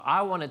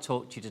I want to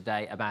talk to you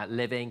today about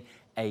living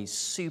a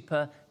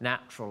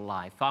supernatural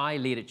life. I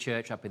lead a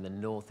church up in the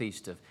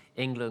northeast of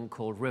England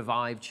called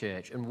Revive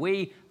Church, and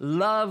we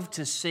love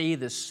to see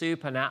the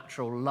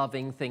supernatural,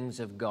 loving things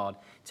of God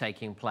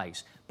taking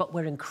place. But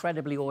we're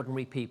incredibly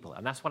ordinary people,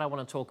 and that's what I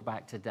want to talk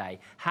about today.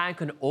 How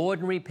can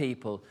ordinary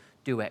people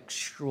do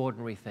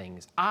extraordinary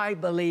things? I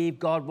believe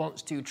God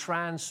wants to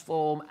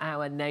transform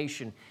our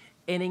nation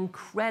in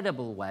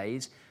incredible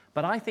ways,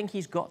 but I think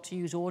he's got to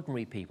use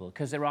ordinary people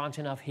because there aren't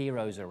enough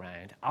heroes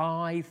around.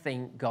 I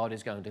think God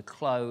is going to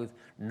clothe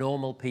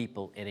normal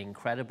people in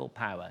incredible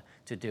power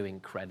to do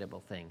incredible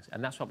things.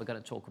 And that's what we're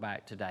going to talk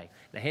about today.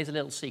 Now, here's a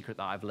little secret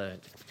that I've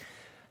learned.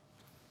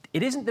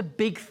 It isn't the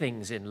big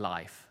things in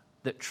life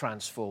that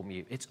transform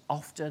you. It's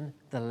often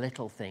the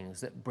little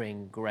things that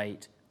bring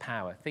great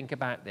power. Think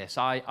about this.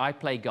 I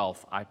play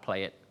golf. I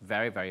play it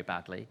very, very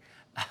badly.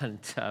 And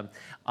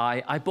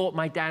I bought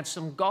my dad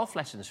some golf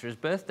lessons for his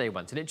birthday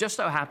once. And it just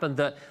so happened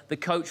that the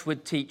coach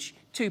would teach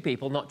two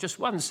people, not just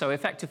one. So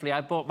effectively,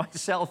 I bought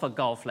myself a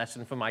golf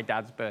lesson for my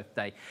dad's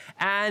birthday.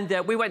 And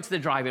we went to the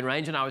driving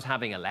range and I was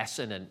having a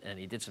lesson and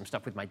he did some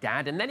stuff with my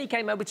dad. And then he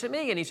came over to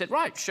me and he said,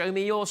 right, show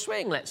me your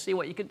swing. Let's see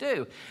what you can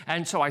do.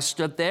 And so I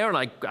stood there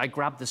and I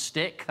grabbed the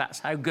stick. That's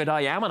how good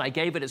I am. And I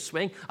gave it a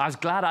swing. I was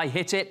glad I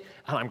hit it.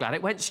 And I'm glad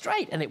it went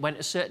straight and it went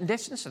a certain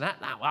distance. And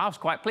I was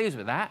quite pleased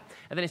with that.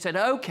 And then he said,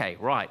 okay,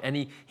 right. And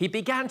he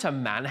began to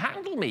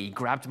manhandle me. He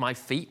grabbed my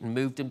feet and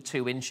moved them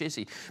 2 inches.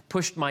 He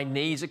pushed my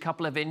knees a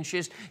couple of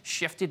inches,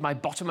 shifted my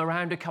bottom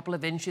around a couple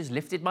of inches,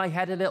 lifted my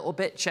head a little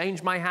bit,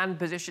 changed my hand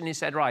position. He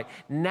said, right,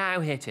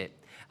 now hit it.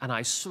 And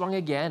I swung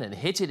again and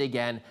hit it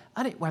again,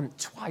 and it went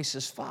twice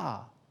as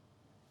far.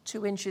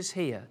 2 inches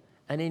here,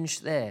 1 inch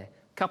there,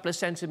 a couple of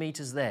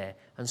centimeters there,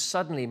 and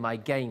suddenly my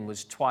game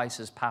was twice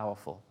as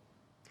powerful.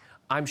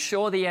 I'm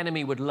sure the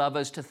enemy would love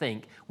us to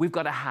think we've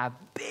got to have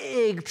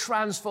big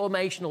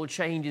transformational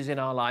changes in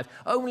our lives.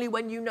 Only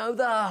when you know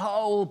the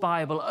whole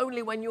Bible,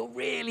 only when you're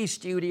really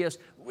studious,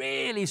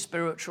 really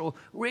spiritual,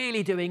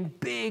 really doing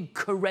big,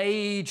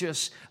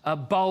 courageous,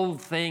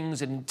 bold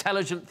things,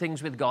 intelligent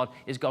things with God,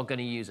 is God going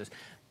to use us.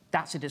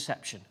 That's a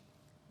deception.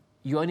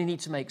 You only need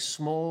to make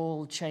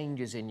small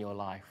changes in your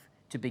life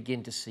to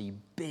begin to see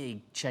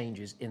big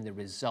changes in the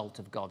result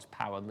of God's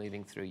power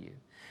moving through you.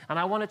 And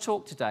I want to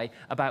talk today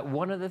about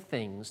one of the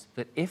things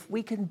that if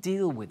we can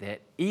deal with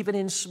it, even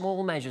in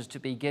small measures to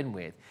begin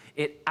with,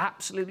 it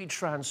absolutely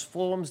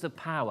transforms the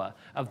power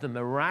of the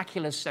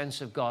miraculous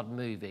sense of God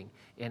moving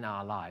in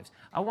our lives.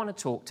 I want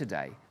to talk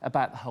today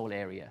about the whole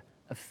area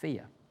of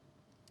fear.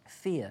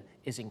 Fear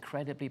is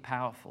incredibly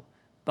powerful,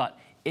 but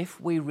if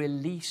we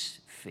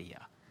release fear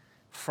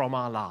from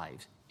our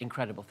lives,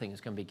 incredible things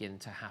can begin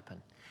to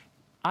happen.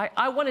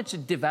 I wanted to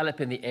develop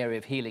in the area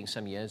of healing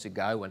some years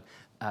ago,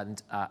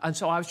 and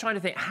so I was trying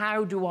to think,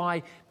 how do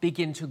I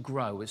begin to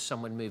grow as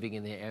someone moving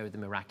in the area of the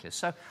miraculous?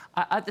 So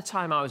at the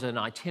time, I was an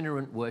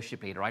itinerant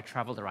worship leader. I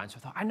traveled around, so I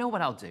thought, I know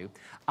what I'll do.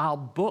 I'll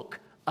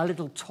book a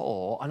little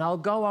tour, and I'll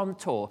go on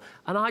tour,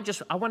 and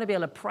I want to be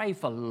able to pray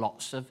for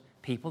lots of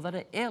people that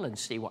are ill and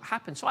see what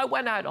happens. So I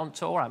went out on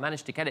tour. I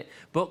managed to get it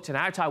booked, and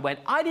out I went.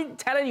 I didn't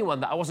tell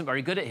anyone that I wasn't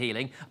very good at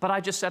healing, but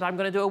I just said, I'm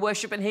going to do a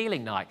worship and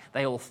healing night.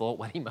 They all thought,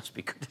 well, he must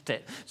be good at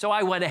it. So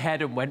I went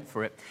ahead and went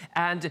for it.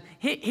 And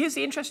here's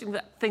the interesting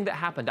thing that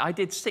happened. I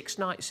did 6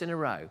 nights in a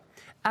row,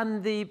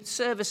 and the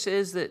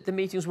services, the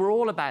meetings were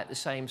all about the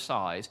same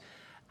size.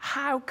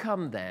 How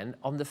come then,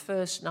 on the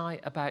first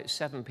night, about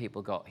 7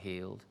 people got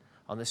healed?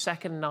 On the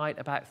second night,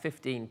 about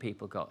 15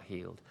 people got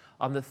healed.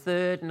 On the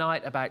third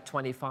night, about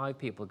 25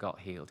 people got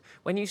healed.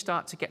 When you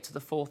start to get to the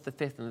 4th, the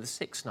 5th, and the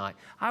 6th night,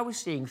 I was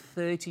seeing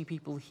 30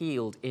 people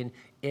healed in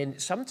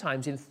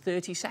sometimes in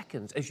 30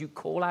 seconds as you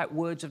call out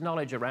words of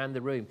knowledge around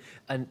the room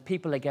and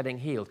people are getting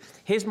healed.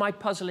 Here's my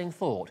puzzling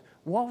thought.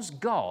 Was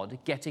God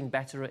getting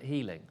better at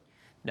healing?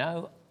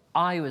 No,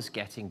 I was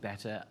getting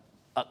better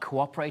at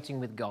cooperating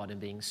with God and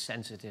being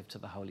sensitive to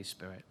the Holy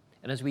Spirit.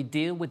 And as we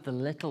deal with the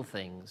little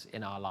things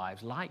in our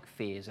lives, like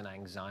fears and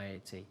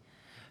anxiety,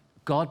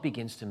 God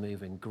begins to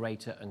move in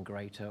greater and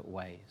greater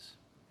ways.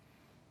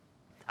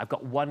 I've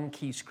got one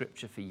key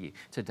scripture for you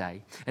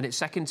today, and it's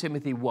 2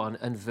 Timothy 1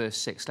 and verse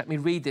 6. Let me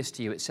read this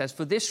to you. It says,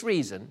 for this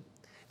reason,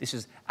 this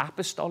is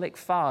apostolic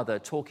father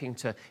talking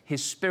to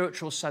his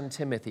spiritual son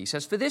Timothy. He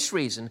says, for this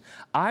reason,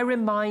 I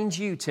remind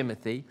you,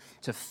 Timothy,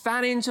 to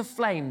fan into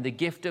flame the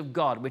gift of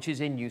God which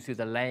is in you through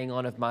the laying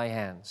on of my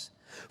hands.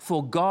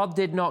 For God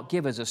did not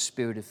give us a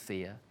spirit of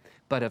fear,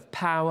 but of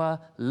power,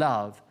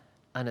 love,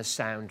 and a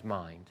sound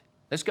mind.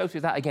 Let's go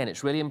through that again.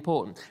 It's really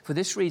important. For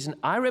this reason,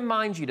 I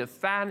remind you to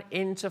fan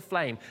into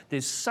flame.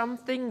 There's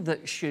something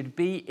that should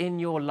be in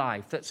your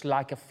life that's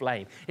like a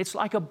flame. It's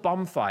like a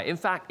bonfire. In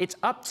fact, it's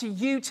up to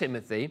you,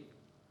 Timothy,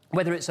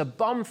 whether it's a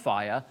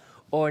bonfire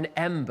or an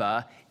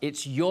ember,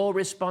 it's your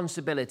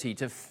responsibility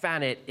to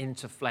fan it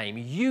into flame.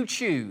 You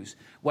choose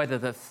whether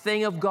the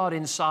thing of God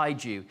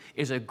inside you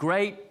is a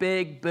great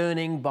big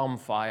burning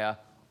bonfire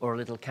or a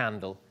little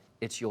candle.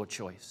 It's your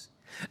choice.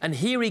 And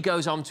here he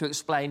goes on to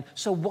explain,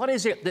 so what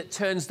is it that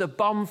turns the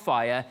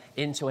bonfire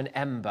into an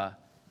ember?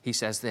 He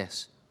says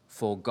this,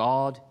 For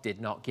God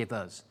did not give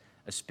us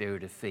a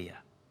spirit of fear.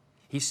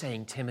 He's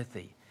saying,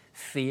 Timothy,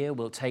 fear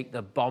will take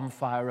the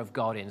bonfire of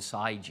God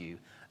inside you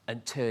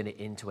and turn it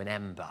into an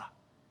ember.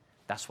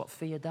 That's what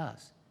fear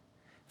does.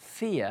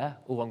 Fear,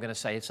 I'm going to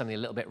say something a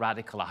little bit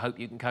radical. I hope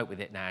you can cope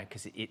with it now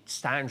because it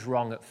sounds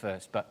wrong at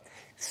first, but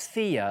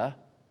fear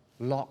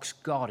locks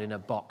God in a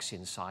box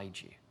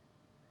inside you.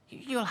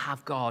 You'll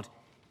have God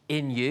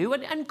in you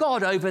and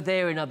God over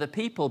there in other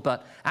people,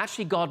 but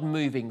actually God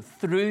moving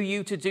through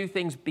you to do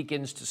things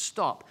begins to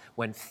stop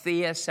when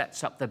fear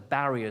sets up the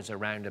barriers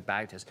around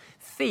about us.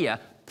 Fear,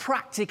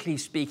 practically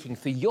speaking,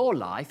 for your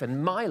life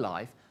and my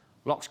life,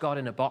 locks God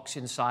in a box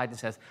inside and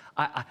says,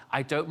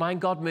 I don't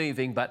mind God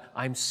moving, but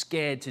I'm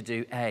scared to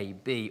do A,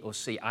 B, or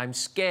C. I'm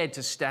scared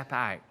to step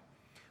out.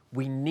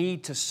 We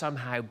need to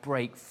somehow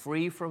break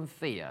free from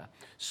fear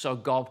so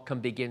God can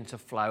begin to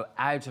flow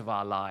out of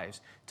our lives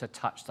to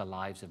touch the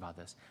lives of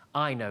others.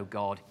 I know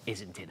God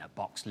isn't in a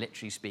box,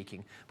 literally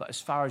speaking, but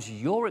as far as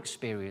your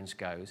experience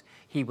goes,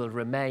 he will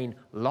remain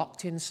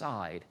locked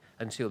inside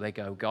until they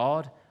go,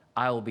 God,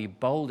 I will be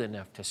bold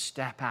enough to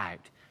step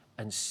out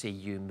and see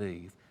you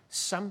move.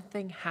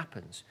 Something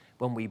happens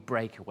when we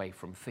break away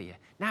from fear.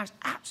 Now, it's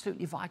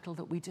absolutely vital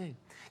that we do,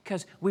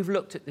 because we've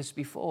looked at this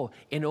before.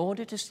 In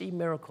order to see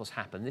miracles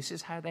happen, this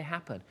is how they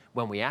happen.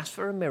 When we ask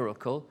for a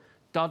miracle,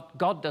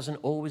 God doesn't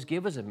always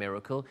give us a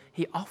miracle.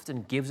 He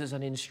often gives us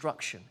an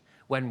instruction.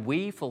 When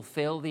we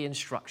fulfill the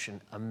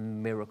instruction, a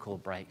miracle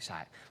breaks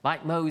out.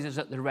 Like Moses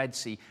at the Red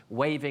Sea,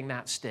 waving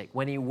that stick.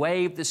 When he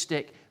waved the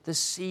stick, the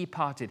sea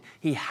parted.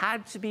 He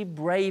had to be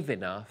brave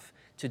enough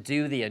to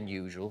do the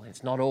unusual.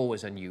 It's not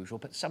always unusual,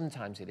 but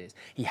sometimes it is.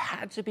 He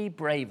had to be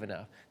brave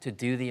enough to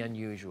do the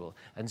unusual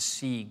and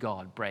see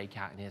God break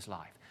out in his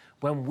life.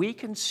 When we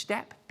can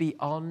step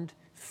beyond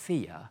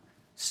fear,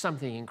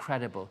 something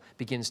incredible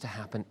begins to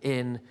happen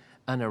in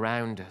and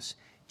around us.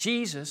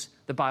 Jesus,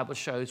 the Bible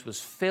shows, was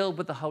filled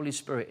with the Holy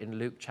Spirit in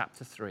Luke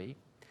chapter 3.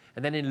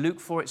 And then in Luke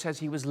 4, it says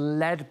he was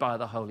led by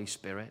the Holy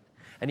Spirit.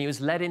 And he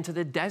was led into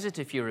the desert,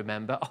 if you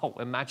remember. Oh,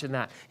 imagine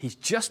that. He's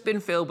just been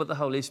filled with the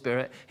Holy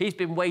Spirit. He's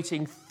been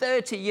waiting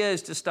 30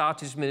 years to start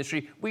his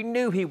ministry. We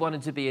knew he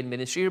wanted to be in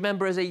ministry.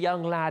 Remember, as a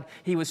young lad,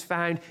 he was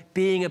found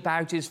being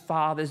about his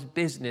father's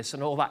business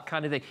and all that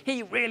kind of thing.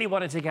 He really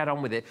wanted to get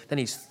on with it. Then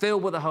he's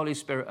filled with the Holy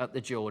Spirit at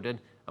the Jordan.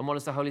 And what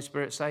does the Holy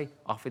Spirit say?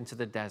 Off into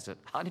the desert.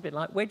 I'd have been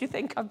like, where do you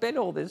think I've been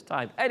all this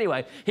time?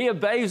 Anyway, he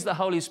obeys the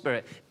Holy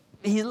Spirit.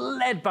 He's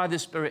led by the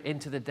Spirit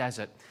into the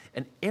desert.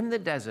 And in the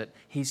desert,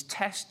 he's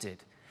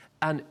tested.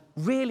 And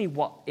really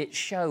what it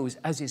shows,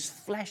 as his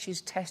flesh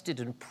is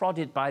tested and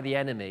prodded by the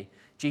enemy,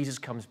 Jesus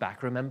comes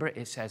back. Remember,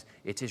 it says,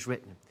 it is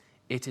written,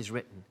 it is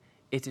written,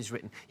 it is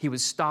written. He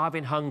was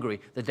starving,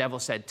 hungry. The devil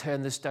said,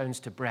 turn the stones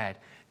to bread.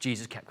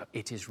 Jesus kept going,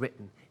 it is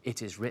written,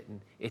 it is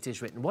written, it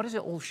is written. What does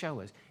it all show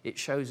us? It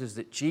shows us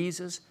that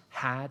Jesus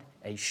had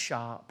a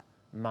sharp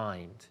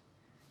mind.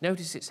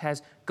 Notice it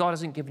says, God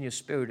hasn't given you a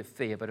spirit of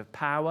fear, but of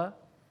power,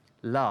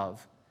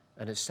 love,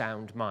 and a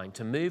sound mind.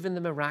 To move in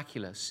the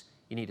miraculous,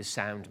 you need a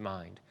sound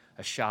mind,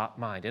 a sharp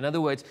mind. In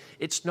other words,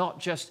 it's not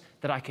just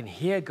that I can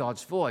hear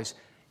God's voice,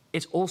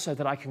 it's also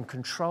that I can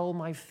control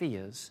my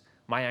fears,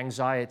 my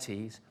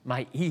anxieties,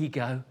 my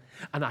ego,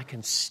 and I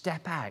can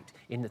step out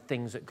in the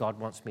things that God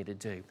wants me to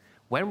do.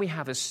 When we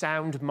have a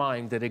sound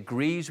mind that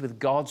agrees with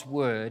God's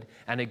word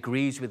and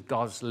agrees with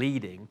God's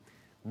leading,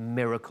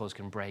 miracles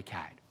can break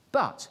out.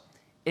 But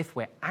if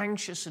we're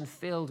anxious and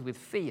filled with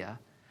fear,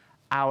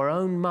 our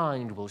own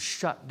mind will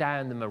shut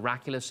down the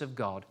miraculous of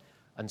God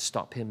and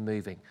stop him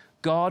moving.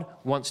 God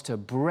wants to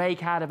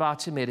break out of our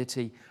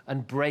timidity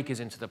and break us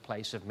into the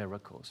place of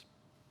miracles.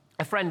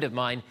 A friend of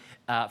mine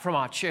from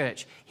our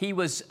church, he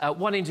was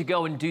wanting to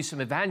go and do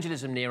some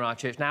evangelism near our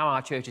church. Now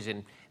our church is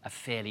in a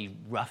fairly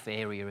rough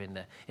area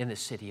in the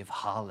city of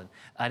Hull,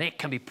 and it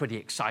can be pretty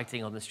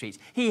exciting on the streets.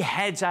 He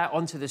heads out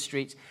onto the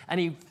streets and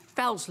he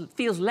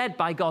feels led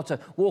by God to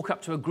walk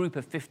up to a group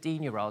of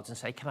 15-year-olds and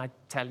say, can I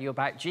tell you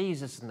about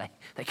Jesus? And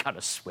they kind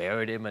of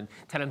swear at him and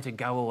tell him to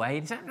go away.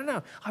 And he said,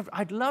 no,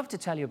 I'd love to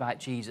tell you about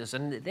Jesus.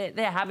 And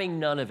they're having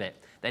none of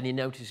it. Then he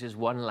notices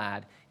one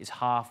lad is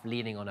half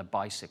leaning on a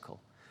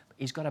bicycle.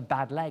 He's got a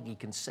bad leg, he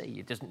can see.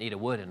 He doesn't need a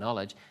word of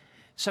knowledge.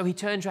 So he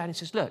turns around and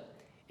says, look,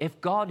 if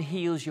God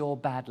heals your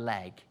bad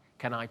leg,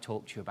 can I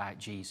talk to you about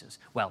Jesus?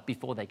 Well,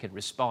 before they could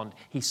respond,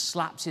 he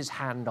slaps his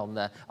hand on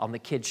the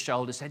kid's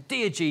shoulder and said,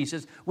 dear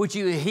Jesus, would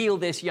you heal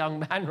this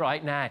young man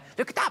right now?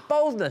 Look at that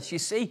boldness, you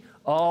see?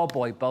 Oh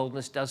boy,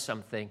 boldness does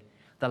something.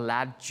 The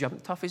lad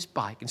jumped off his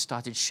bike and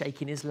started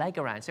shaking his leg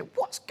around and said,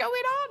 what's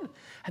going on?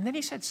 And then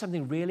he said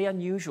something really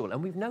unusual,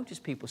 and we've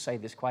noticed people say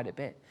this quite a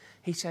bit.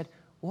 He said,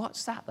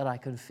 what's that I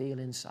can feel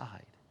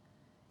inside?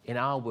 In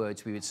our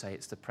words, we would say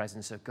it's the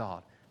presence of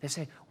God. They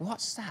say,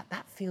 what's that?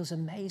 That feels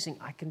amazing.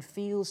 I can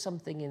feel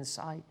something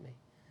inside me.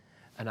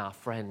 And our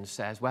friend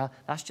says, well,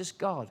 that's just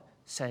God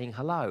saying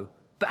hello.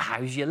 But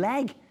how's your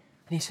leg?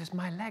 And he says,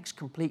 my leg's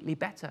completely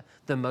better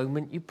the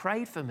moment you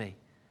prayed for me.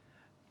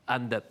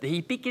 And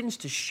he begins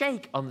to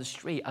shake on the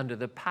street under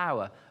the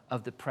power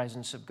of the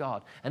presence of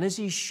God. And as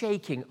he's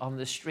shaking on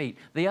the street,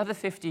 the other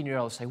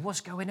 15-year-olds say, what's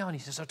going on? He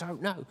says, I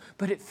don't know,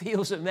 but it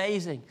feels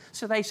amazing.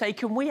 So they say,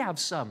 can we have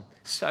some?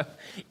 So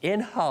in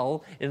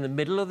Hull, in the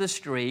middle of the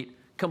street,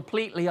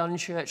 completely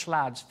unchurched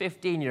lads,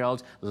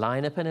 15-year-olds,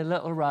 line up in a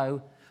little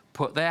row,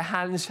 put their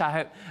hands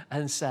out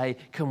and say,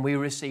 can we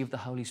receive the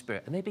Holy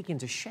Spirit? And they begin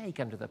to shake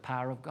under the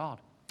power of God.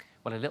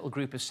 Well, a little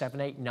group of 7,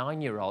 8,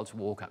 9-year-olds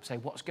walk up, say,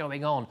 what's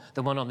going on?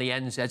 The one on the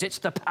end says, it's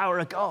the power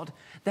of God.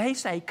 They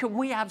say, can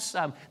we have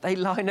some? They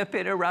line up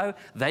in a row.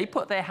 They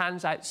put their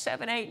hands out,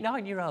 7, 8,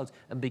 9-year-olds,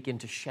 and begin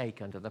to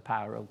shake under the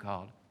power of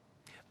God.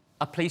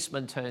 A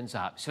policeman turns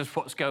up, says,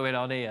 what's going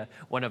on here?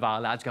 One of our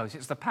lads goes,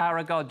 it's the power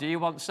of God. Do you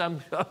want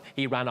some?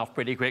 He ran off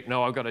pretty quick.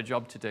 No, I've got a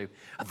job to do.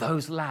 And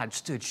those lads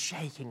stood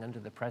shaking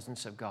under the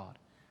presence of God.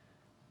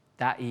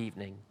 That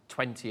evening,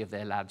 20 of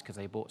their lads, because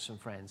they brought some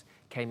friends,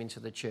 came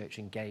into the church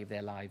and gave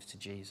their lives to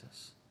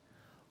Jesus.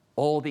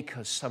 All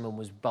because someone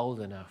was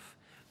bold enough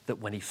that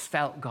when he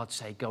felt God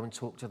say, go and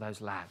talk to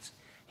those lads,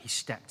 he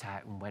stepped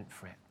out and went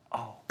for it.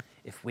 Oh,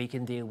 if we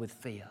can deal with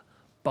fear,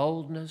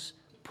 boldness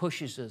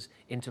pushes us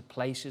into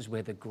places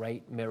where the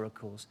great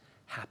miracles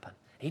happen.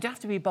 You don't have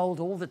to be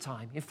bold all the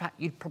time. In fact,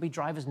 you'd probably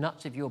drive us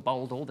nuts if you were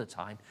bold all the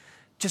time.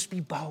 Just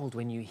be bold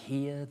when you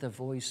hear the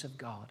voice of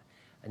God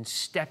and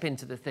step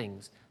into the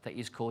things that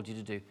he's called you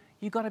to do.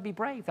 You've got to be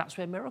brave. That's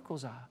where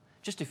miracles are.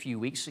 Just a few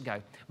weeks ago,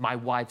 my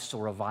wife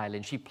saw a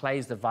violin. She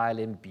plays the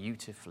violin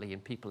beautifully,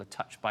 and people are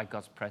touched by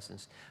God's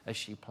presence as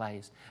she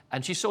plays.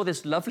 And she saw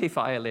this lovely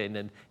violin,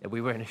 and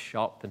we were in a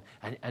shop,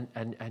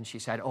 and she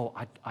said, oh,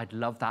 I'd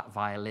love that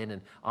violin.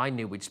 And I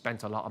knew we'd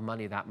spent a lot of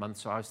money that month,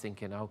 so I was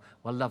thinking, oh,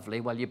 well, lovely.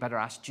 Well, you better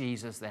ask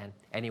Jesus then.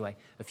 Anyway,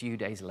 a few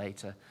days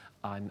later,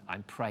 I'm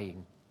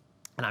praying.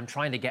 And I'm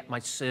trying to get my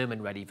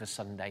sermon ready for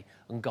Sunday,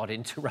 and God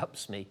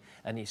interrupts me,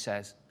 and he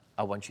says,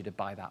 I want you to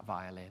buy that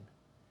violin.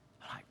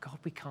 I'm like, God,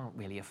 we can't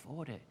really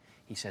afford it.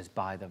 He says,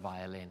 buy the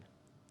violin.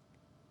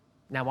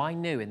 Now, I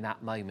knew in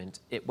that moment,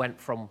 it went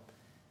from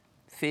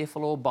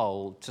fearful or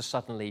bold to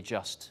suddenly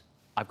just,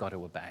 I've got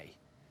to obey.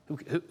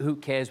 Who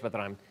cares whether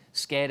I'm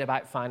scared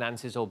about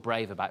finances or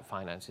brave about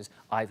finances?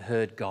 I've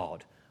heard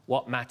God.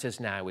 What matters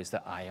now is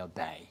that I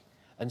obey.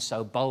 And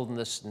so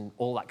boldness and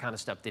all that kind of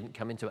stuff didn't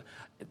come into it.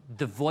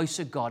 The voice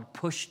of God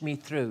pushed me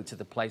through to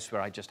the place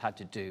where I just had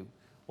to do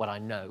what I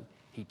know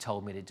he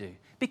told me to do,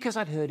 because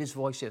I'd heard his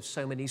voice of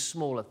so many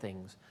smaller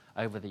things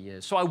over the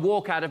years. So I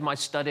walk out of my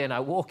study and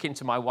I walk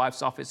into my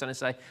wife's office and I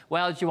say,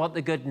 well, do you want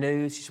the good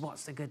news? She said,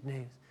 what's the good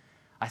news?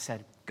 I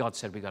said, God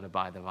said we've got to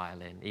buy the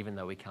violin, even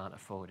though we can't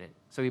afford it.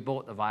 So we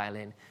bought the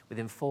violin.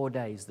 Within 4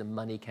 days, the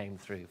money came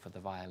through for the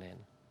violin.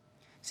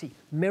 See,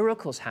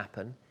 miracles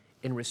happen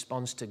in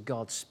response to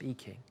God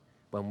speaking.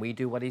 When we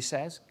do what he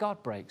says,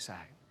 God breaks out.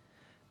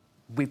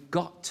 We've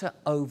got to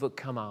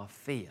overcome our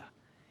fear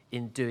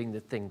in doing the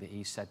thing that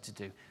he said to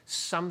do.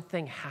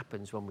 Something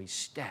happens when we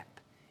step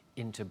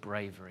into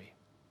bravery.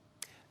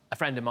 A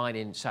friend of mine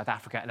in South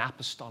Africa, an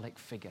apostolic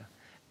figure,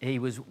 he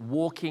was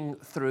walking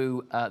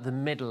through the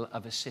middle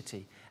of a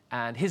city,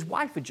 and his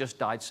wife had just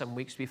died some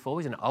weeks before.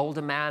 He's an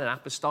older man, an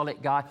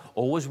apostolic guy,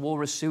 always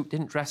wore a suit,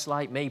 didn't dress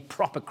like me,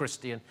 proper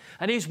Christian.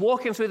 And he's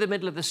walking through the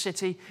middle of the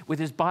city with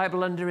his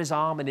Bible under his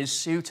arm and his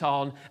suit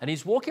on, and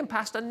he's walking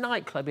past a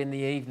nightclub in the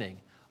evening.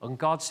 And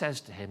God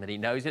says to him, and he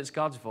knows it's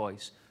God's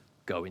voice,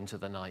 go into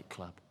the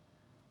nightclub.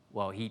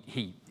 Well,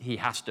 he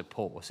has to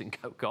pause and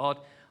go, God,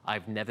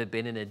 I've never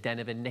been in a den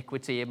of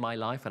iniquity in my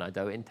life, and I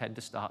don't intend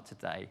to start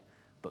today.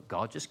 But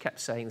God just kept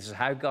saying, this is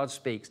how God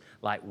speaks,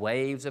 like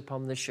waves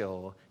upon the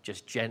shore,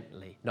 just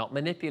gently, not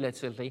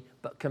manipulatively,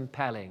 but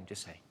compelling.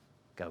 Just say,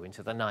 go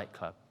into the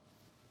nightclub.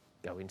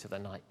 Go into the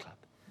nightclub.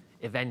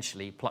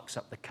 Eventually, he plucks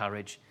up the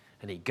courage,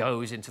 and he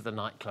goes into the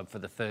nightclub for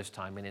the first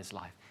time in his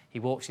life. He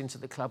walks into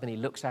the club and he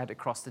looks out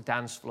across the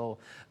dance floor,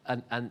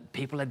 and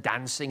people are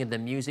dancing and the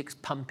music's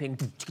pumping.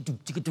 Do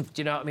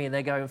you know what I mean?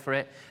 They're going for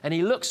it. And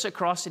he looks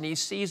across and he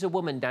sees a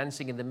woman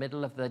dancing in the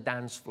middle of the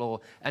dance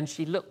floor, and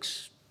she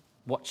looks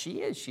what she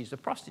is. She's a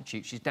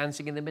prostitute. She's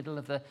dancing in the middle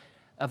of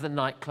the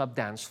nightclub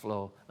dance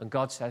floor. And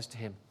God says to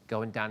him,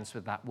 go and dance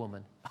with that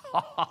woman.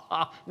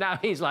 Now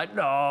he's like,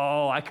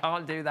 no, I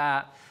can't do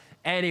that.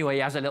 Anyway,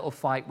 he has a little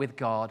fight with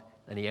God,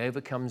 and he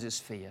overcomes his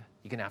fear.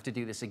 You're going to have to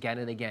do this again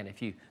and again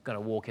if you're going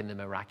to walk in the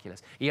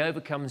miraculous. He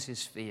overcomes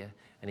his fear,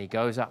 and he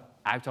goes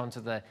out onto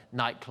the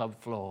nightclub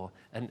floor.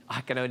 And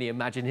I can only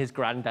imagine his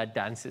granddad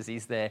dances.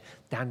 He's there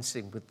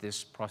dancing with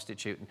this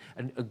prostitute.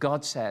 And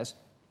God says,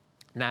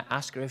 now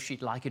ask her if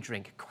she'd like a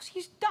drink. Of course,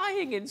 he's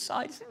dying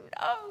inside. He said,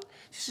 no.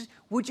 She says,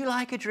 would you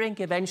like a drink?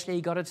 Eventually,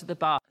 he got her to the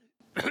bar.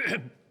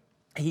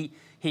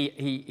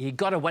 He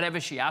got her whatever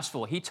she asked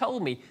for. He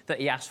told me that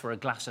he asked for a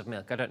glass of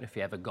milk. I don't know if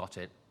he ever got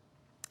it.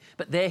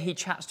 But there he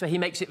chats to her. He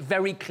makes it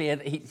very clear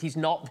that he's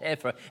not there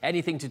for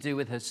anything to do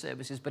with her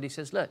services. But he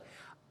says, look,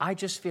 I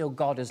just feel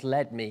God has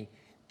led me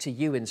to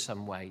you in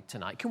some way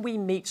tonight. Can we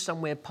meet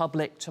somewhere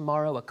public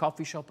tomorrow, a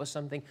coffee shop or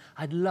something?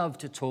 I'd love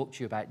to talk to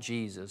you about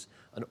Jesus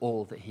and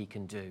all that he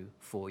can do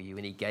for you.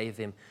 And he gave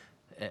him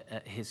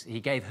he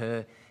gave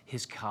her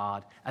his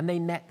card, and they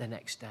met the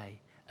next day.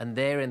 And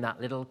there in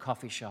that little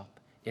coffee shop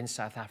in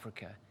South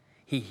Africa,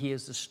 he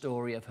hears the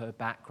story of her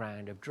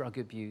background, of drug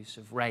abuse,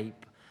 of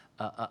rape,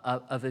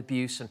 of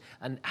abuse,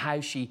 and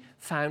how she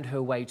found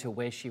her way to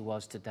where she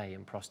was today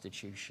in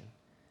prostitution.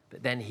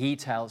 But then he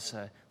tells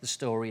her the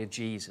story of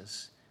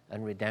Jesus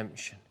and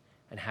redemption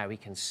and how he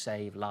can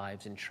save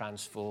lives and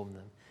transform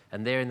them.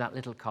 And there in that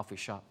little coffee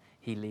shop,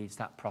 he leads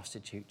that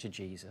prostitute to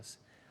Jesus.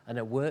 And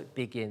a work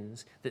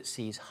begins that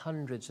sees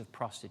hundreds of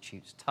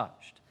prostitutes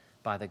touched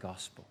by the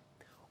gospel.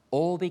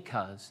 All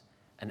because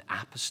an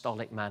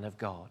apostolic man of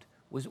God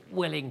was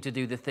willing to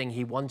do the thing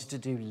he wanted to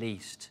do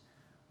least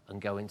and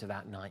go into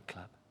that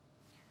nightclub.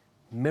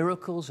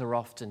 Miracles are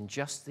often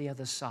just the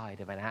other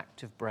side of an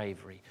act of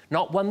bravery.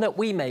 Not one that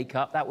we make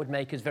up, that would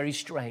make us very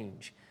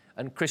strange.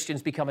 And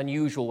Christians become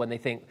unusual when they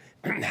think,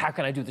 how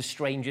can I do the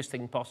strangest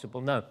thing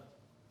possible? No.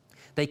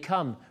 They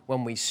come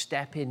when we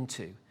step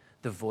into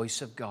the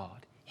voice of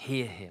God,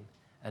 hear him,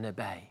 and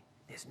obey.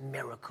 There's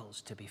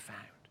miracles to be found.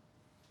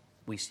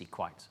 We see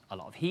quite a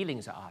lot of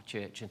healings at our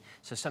church, and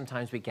so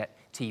sometimes we get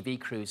TV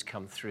crews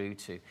come through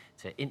to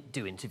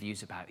do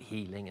interviews about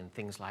healing and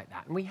things like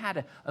that. And we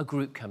had a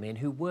group come in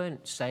who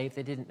weren't saved,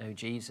 they didn't know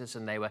Jesus,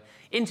 and they were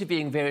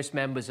interviewing various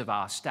members of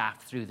our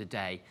staff through the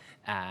day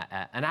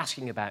and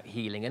asking about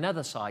healing and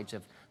other sides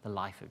of the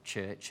life of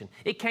church. And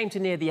it came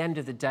to near the end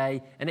of the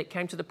day, and it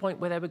came to the point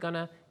where they were going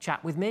to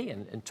chat with me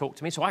and talk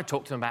to me. So I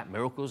talked to them about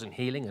miracles and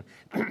healing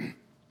and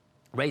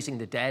raising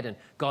the dead and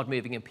God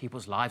moving in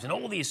people's lives and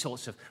all these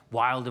sorts of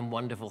wild and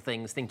wonderful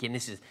things, thinking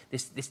this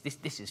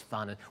is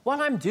fun. And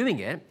while I'm doing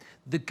it,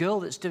 the girl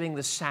that's doing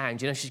the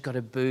sound, she's got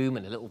a boom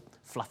and a little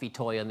fluffy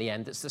toy on the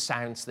end that's the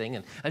sounds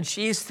thing, and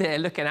she's there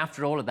looking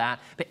after all of that.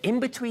 But in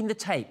between the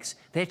takes,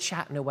 they're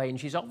chatting away, and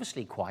she's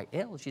obviously quite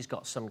ill. She's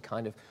got some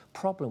kind of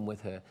problem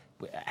with her,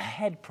 a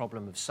head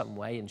problem of some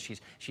way, and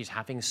she's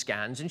having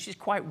scans, and she's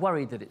quite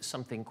worried that it's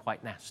something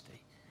quite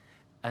nasty.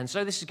 And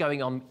so this is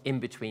going on in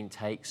between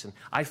takes, and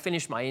I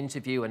finished my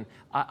interview, and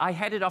I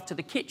headed off to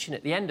the kitchen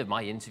at the end of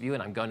my interview,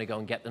 and I'm going to go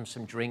and get them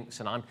some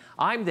drinks, and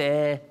I'm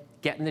there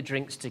getting the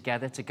drinks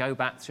together to go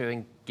back through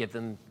and give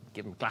them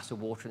a glass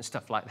of water and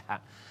stuff like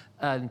that.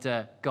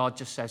 And God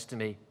just says to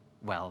me,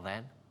 "Well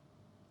then,"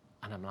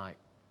 and I'm like,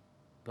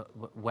 "But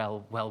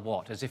well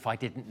what?" As if I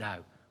didn't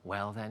know.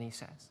 "Well then," he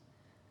says,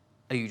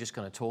 "are you just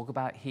going to talk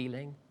about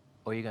healing,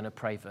 or are you going to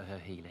pray for her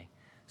healing?"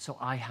 So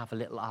I have a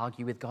little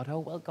argue with God. "Oh,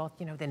 well, God,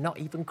 they're not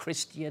even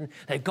Christian.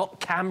 They've got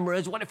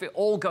cameras. What if it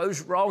all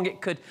goes wrong?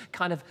 It could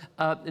kind of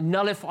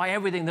nullify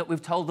everything that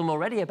we've told them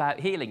already about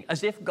healing."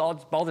 As if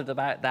God's bothered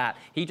about that.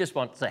 He just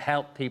wants to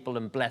help people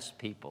and bless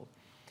people.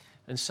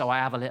 And so I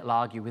have a little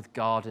argue with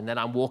God, and then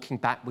I'm walking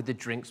back with the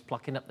drinks,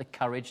 plucking up the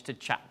courage to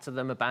chat to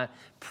them about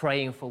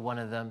praying for one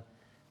of them.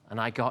 And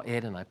I got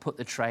in and I put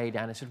the tray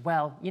down and said,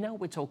 "Well,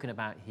 we're talking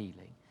about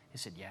healing." He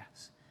said,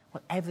 "Yes."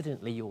 "Well,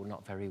 evidently you're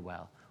not very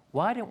well.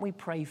 Why don't we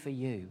pray for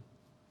you?"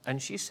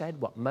 And she said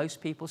what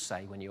most people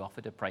say when you offer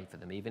to pray for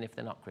them, even if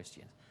they're not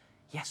Christians.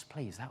 "Yes,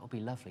 please, that would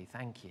be lovely,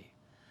 thank you."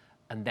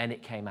 And then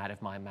it came out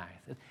of my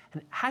mouth.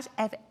 And has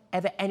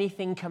ever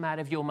anything come out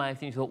of your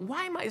mouth and you thought,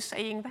 "Why am I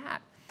saying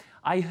that?"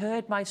 I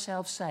heard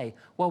myself say,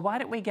 "Well, why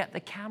don't we get the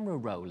camera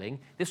rolling?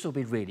 This will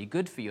be really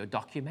good for your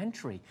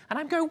documentary." And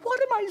I'm going,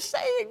 "What am I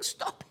saying?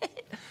 Stop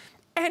it."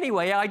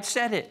 Anyway, I'd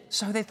said it.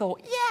 So they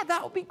thought, "Yeah,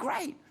 that would be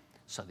great."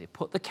 So they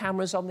put the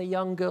cameras on the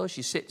young girl.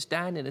 She sits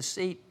down in a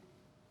seat.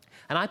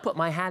 And I put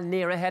my hand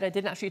near her head. I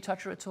didn't actually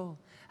touch her at all.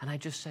 And I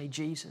just say,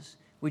 "Jesus,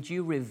 would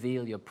you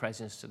reveal your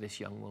presence to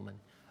this young woman?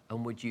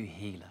 And would you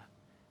heal her?"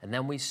 And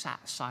then we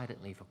sat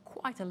silently for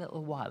quite a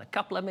little while, a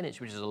couple of minutes,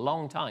 which is a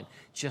long time,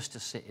 just to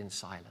sit in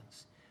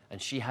silence.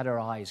 And she had her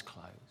eyes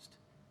closed.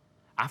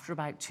 After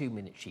about 2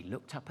 minutes, she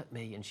looked up at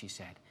me and she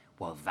said,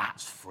 "Well,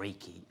 that's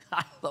freaky."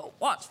 I thought,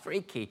 "What's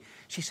freaky?"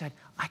 She said,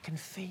 "I can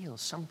feel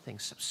something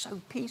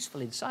so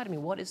peaceful inside of me."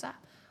 "What is that?"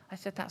 I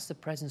said, "That's the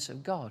presence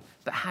of God."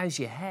 "But how's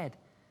your head?"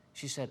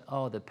 She said,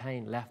 "Oh, the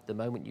pain left the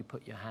moment you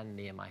put your hand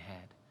near my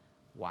head."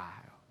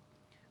 Wow.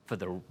 For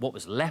what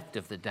was left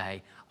of the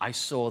day, I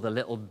saw the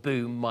little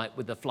boom mic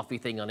with the fluffy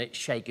thing on it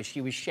shake as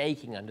she was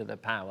shaking under the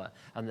power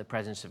and the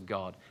presence of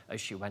God as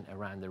she went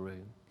around the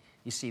room.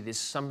 You see, there's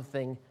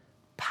something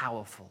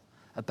powerful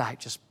about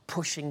just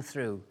pushing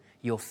through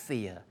your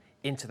fear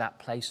into that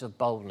place of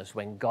boldness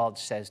when God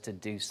says to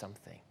do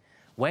something.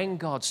 When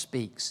God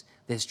speaks,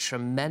 there's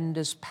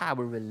tremendous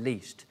power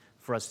released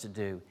for us to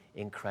do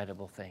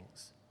incredible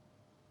things.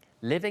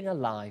 Living a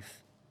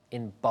life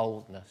in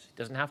boldness, it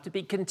doesn't have to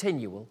be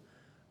continual,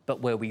 but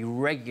where we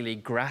regularly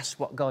grasp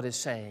what God is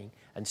saying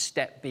and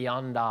step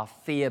beyond our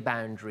fear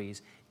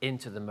boundaries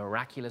into the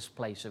miraculous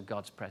place of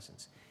God's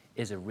presence,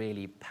 is a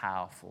really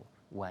powerful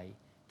way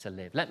to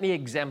live. Let me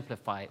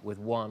exemplify it with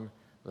one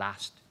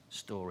last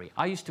story.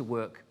 I used to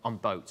work on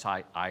boats.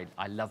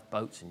 I love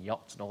boats and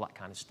yachts and all that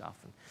kind of stuff.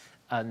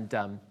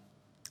 And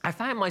I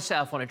found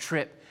myself on a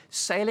trip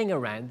sailing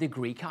around the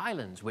Greek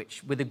islands,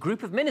 which with a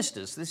group of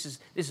ministers, this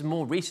is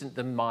more recent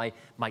than my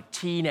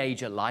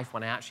teenager life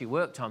when I actually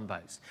worked on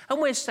boats. And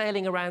we're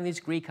sailing around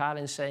these Greek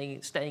islands,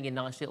 staying in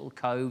nice little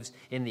coves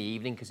in the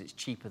evening because it's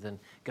cheaper than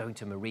going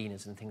to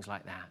marinas and things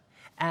like that.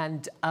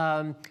 And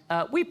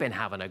we've been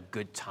having a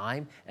good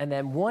time. And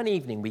then one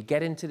evening we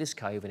get into this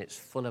cove and it's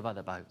full of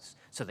other boats.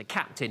 So the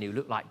captain, who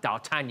looked like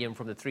D'Artagnan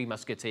from the Three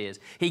Musketeers,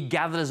 he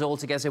gathered us all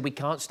together, said, we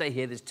can't stay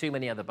here, there's too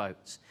many other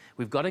boats.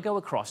 We've got to go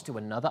across to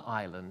another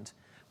island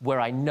where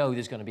I know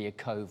there's going to be a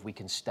cove we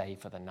can stay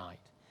for the night.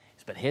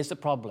 But here's the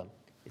problem.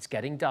 It's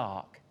getting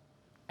dark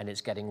and it's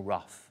getting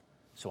rough.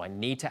 So I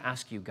need to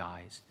ask you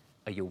guys,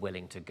 are you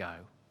willing to go?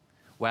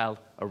 Well,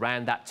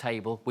 around that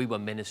table, we were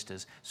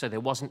ministers, so there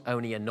wasn't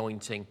only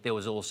anointing, there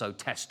was also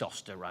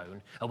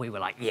testosterone. And we were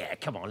like, yeah,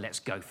 come on, let's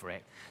go for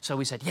it. So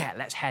we said, yeah,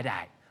 let's head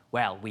out.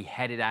 Well, we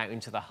headed out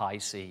into the high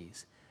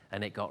seas,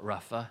 and it got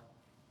rougher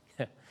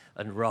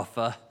and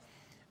rougher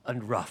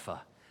and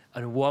rougher.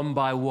 And one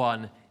by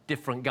one,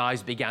 different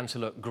guys began to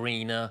look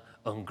greener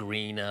and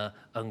greener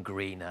and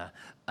greener.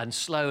 And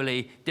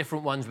slowly,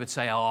 different ones would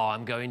say, oh,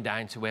 I'm going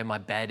down to where my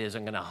bed is.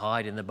 I'm going to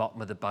hide in the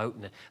bottom of the boat.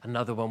 And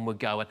another one would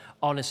go. And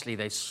honestly,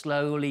 they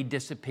slowly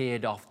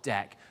disappeared off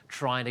deck,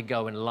 trying to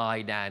go and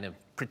lie down and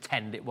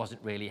pretend it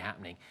wasn't really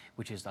happening,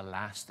 which is the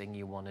last thing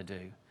you want to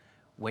do.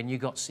 When you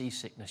got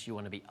seasickness, you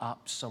want to be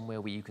up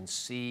somewhere where you can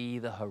see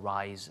the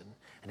horizon,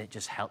 and it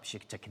just helps you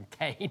to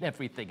contain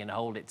everything and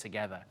hold it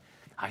together.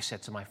 I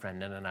said to my friend,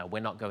 no, we're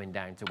not going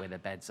down to where the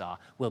beds are.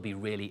 We'll be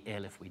really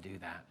ill if we do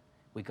that.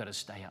 We've got to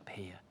stay up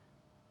here.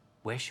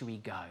 Where should we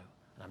go?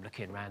 And I'm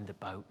looking around the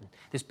boat, and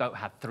this boat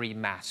had 3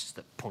 masts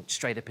that point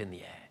straight up in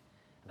the air.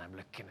 And I'm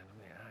looking,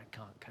 and I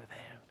can't go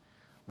there.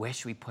 Where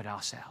should we put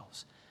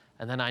ourselves?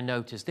 And then I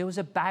noticed there was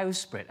a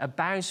bowsprit. A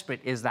bowsprit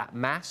is that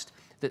mast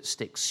that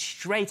sticks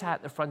straight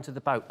out the front of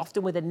the boat,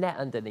 often with a net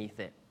underneath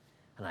it.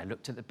 And I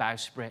looked at the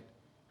bowsprit,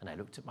 and I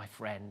looked at my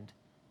friend,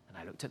 and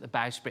I looked at the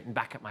bowsprit and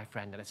back at my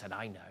friend, and I said,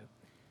 I know,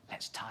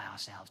 let's tie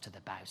ourselves to the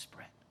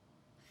bowsprit.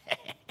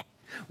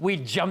 We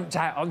jumped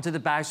out onto the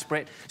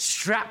bowsprit,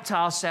 strapped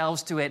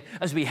ourselves to it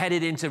as we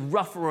headed into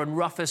rougher and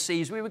rougher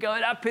seas. We were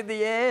going up in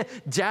the air,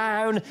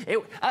 down.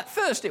 At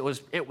first, it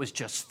was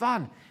just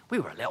fun. We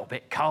were a little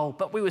bit cold,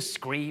 but we were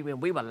screaming,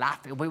 we were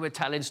laughing, we were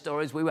telling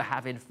stories, we were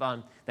having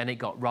fun. Then it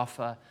got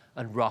rougher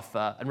and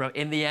rougher and rougher.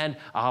 In the end,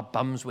 our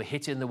bums were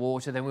hitting the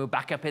water. Then we were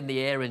back up in the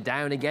air and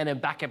down again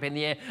and back up in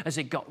the air as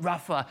it got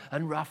rougher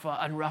and rougher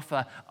and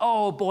rougher.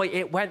 Oh boy,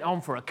 it went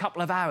on for a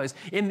couple of hours.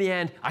 In the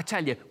end, I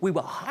tell you, we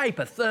were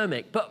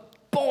hypothermic, but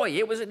boy,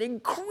 it was an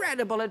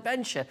incredible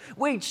adventure.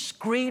 We'd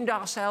screamed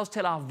ourselves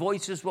till our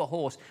voices were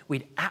hoarse.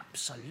 We'd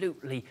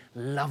absolutely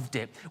loved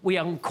it. We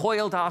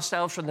uncoiled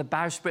ourselves from the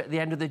bowsprit at the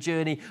end of the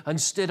journey and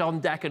stood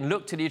on deck and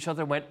looked at each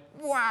other and went,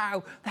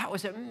 wow, that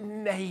was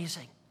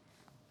amazing.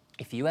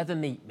 If you ever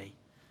meet me,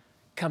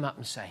 come up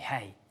and say,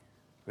 hey,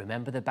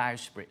 remember the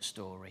bowsprit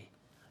story?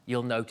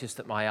 You'll notice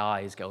that my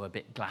eyes go a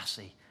bit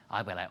glassy.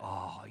 I'll be like,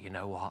 oh, you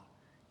know what?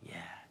 Yeah,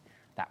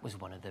 that was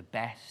one of the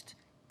best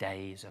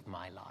days of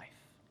my life.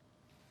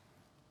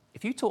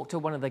 If you talk to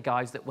one of the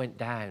guys that went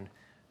down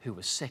who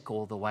was sick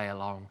all the way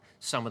along,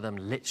 some of them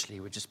literally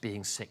were just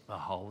being sick the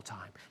whole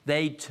time.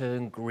 They'd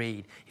turn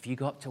green. If you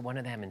got to one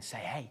of them and say,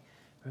 hey,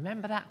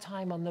 remember that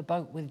time on the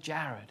boat with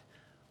Jared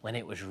when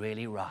it was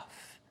really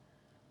rough?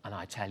 And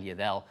I tell you,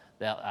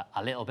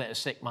 a little bit of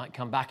sick might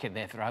come back in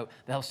their throat.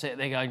 They'll sit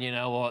there going, you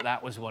know what,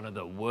 that was one of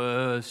the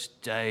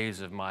worst days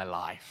of my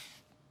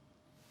life.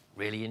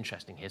 Really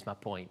interesting. Here's my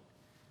point.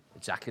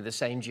 Exactly the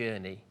same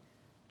journey,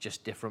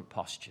 just different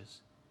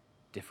postures,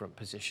 different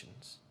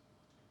positions.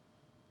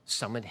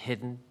 Some had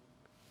hidden,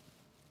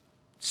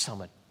 some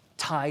had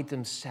tied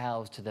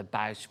themselves to the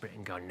bowsprit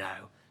and go,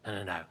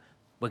 no,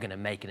 we're going to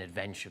make an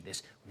adventure of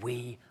this.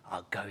 We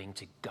are going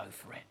to go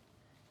for it.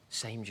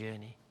 Same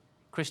journey.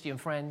 Christian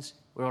friends,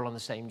 we're all on the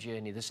same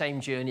journey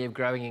of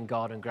growing in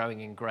God and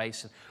growing in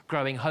grace, and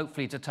growing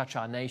hopefully to touch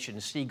our nation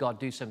and see God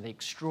do something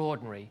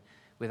extraordinary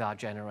with our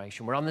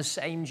generation. We're on the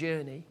same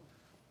journey,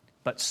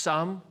 but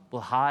some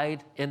will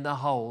hide in the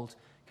hold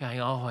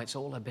going, oh, it's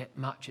all a bit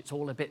much, it's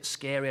all a bit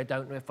scary, I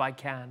don't know if I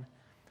can.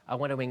 I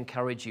want to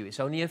encourage you. It's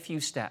only a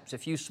few steps, a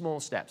few small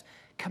steps.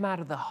 Come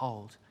out of the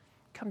hold.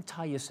 Come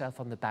tie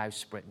yourself on the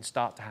bowsprit and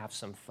start to have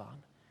some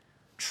fun.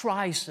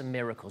 Try some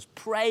miracles.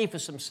 Pray for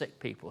some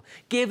sick people.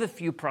 Give a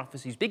few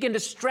prophecies. Begin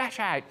to stretch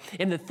out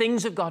in the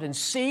things of God and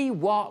see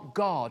what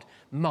God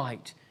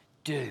might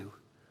do.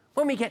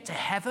 When we get to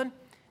heaven,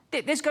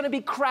 there's going to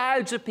be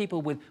crowds of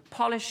people with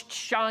polished,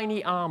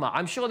 shiny armor.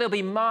 I'm sure they'll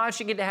be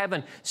marching into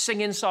heaven,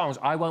 singing songs.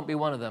 I won't be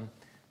one of them.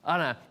 Oh,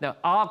 no, no,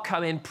 I'll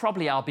come in,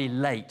 probably I'll be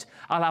late.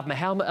 I'll have my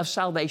helmet of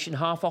salvation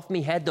half off my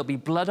head. There'll be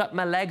blood up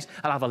my legs.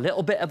 I'll have a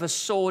little bit of a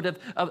sword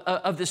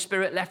of the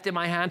Spirit left in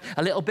my hand,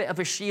 a little bit of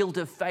a shield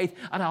of faith,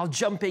 and I'll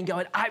jump in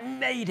going, I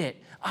made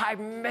it. I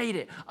made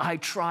it. I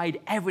tried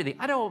everything.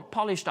 I don't want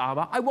polished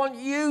armor. I want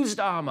used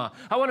armor.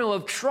 I want to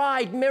have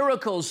tried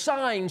miracles,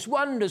 signs,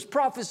 wonders,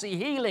 prophecy,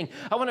 healing.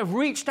 I want to have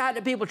reached out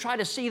to people, try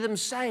to see them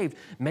saved.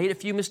 Made a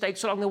few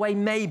mistakes along the way,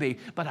 maybe,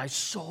 but I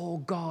saw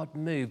God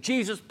move.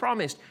 Jesus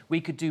promised we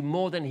could do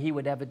more than he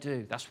would ever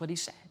do. That's what he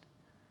said.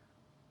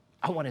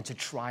 I wanted to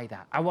try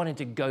that. I wanted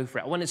to go for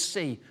it. I want to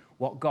see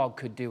what God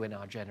could do in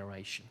our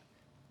generation.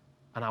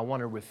 And I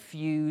want to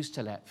refuse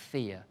to let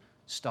fear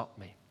stop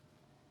me.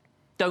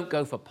 Don't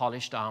go for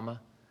polished armor.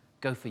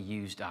 Go for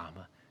used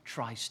armor.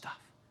 Try stuff.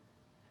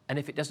 And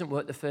if it doesn't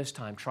work the first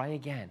time, try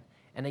again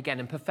and again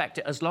and perfect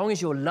it. As long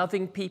as you're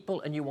loving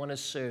people and you want to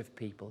serve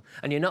people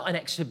and you're not an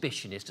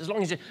exhibitionist, as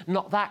long as you're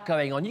not that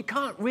going on, you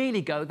can't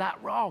really go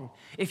that wrong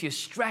if you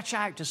stretch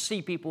out to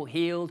see people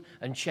healed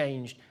and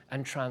changed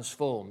and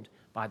transformed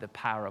by the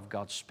power of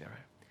God's Spirit.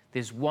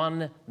 There's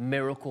one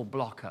miracle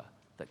blocker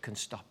that can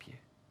stop you,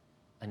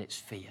 and it's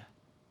fear.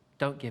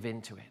 Don't give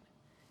in to it.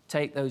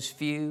 Take those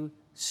few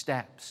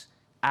steps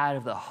out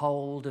of the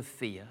hold of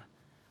fear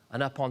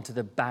and up onto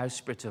the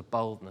bowsprit of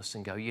boldness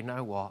and go, you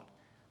know what?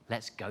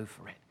 Let's go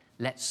for it.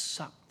 Let's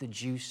suck the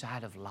juice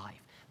out of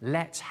life.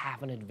 Let's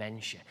have an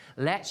adventure.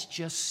 Let's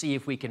just see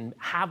if we can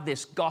have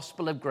this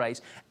gospel of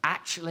grace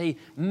actually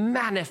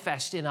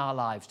manifest in our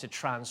lives to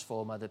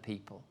transform other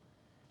people.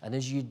 And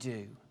as you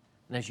do,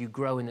 and as you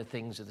grow in the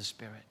things of the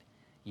Spirit,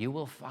 you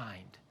will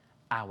find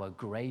our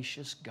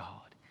gracious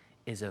God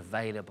is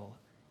available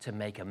to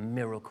make a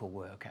miracle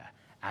worker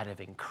out of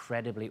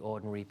incredibly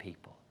ordinary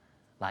people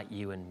like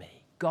you and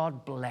me.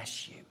 God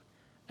bless you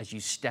as you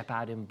step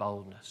out in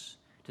boldness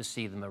to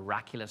see the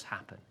miraculous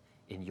happen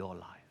in your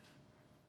life.